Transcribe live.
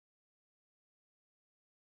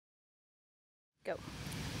Go.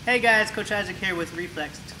 Hey guys, Coach Isaac here with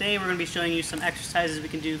Reflex. Today we're going to be showing you some exercises we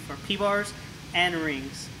can do for P-bars and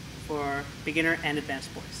rings for beginner and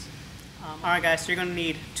advanced boys. Alright guys, so you're going to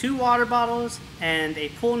need 2 water bottles and a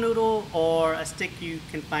pool noodle or a stick you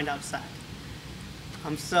can find outside.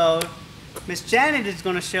 So Miss Janet is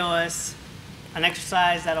going to show us an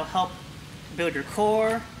exercise that will help build your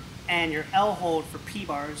core and your L hold for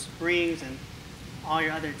P-bars, rings, and all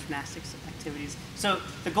your other gymnastics activities. So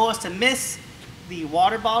the goal is to miss the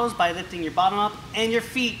water bottles by lifting your bottom up and your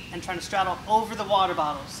feet and trying to straddle over the water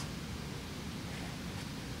bottles.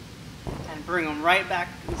 And bring them right back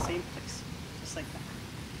in the same place, just like that.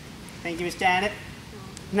 Thank you, Miss Janet.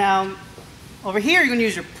 Now, over here, you're going to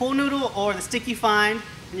use your pool noodle or the stick you find,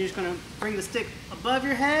 and you're just going to bring the stick above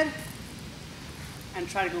your head and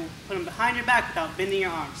try to go put them behind your back without bending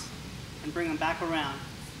your arms, and bring them back around.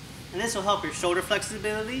 And this will help your shoulder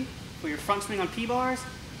flexibility for your front swing on P-bars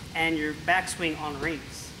and your back swing on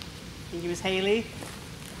rings. Thank you, Miss Haley.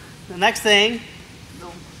 The next thing,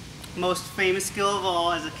 the most famous skill of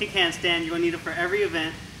all, is a kick handstand. You're going to need it for every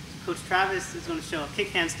event. Coach Travis is going to show a kick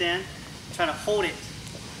handstand. Try to hold it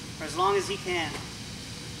for as long as he can.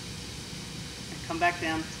 And come back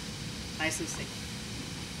down nice and safe.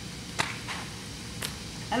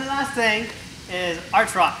 And the last thing is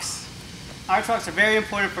arch rocks. Arch rocks are very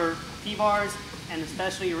important for P-bars and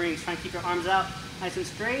especially rings. Try and keep your arms out nice and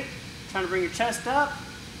straight. Trying to bring your chest up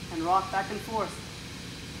and rock back and forth.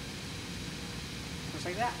 Just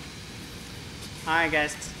like that. Alright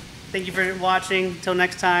guys, thank you for watching. Until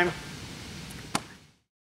next time.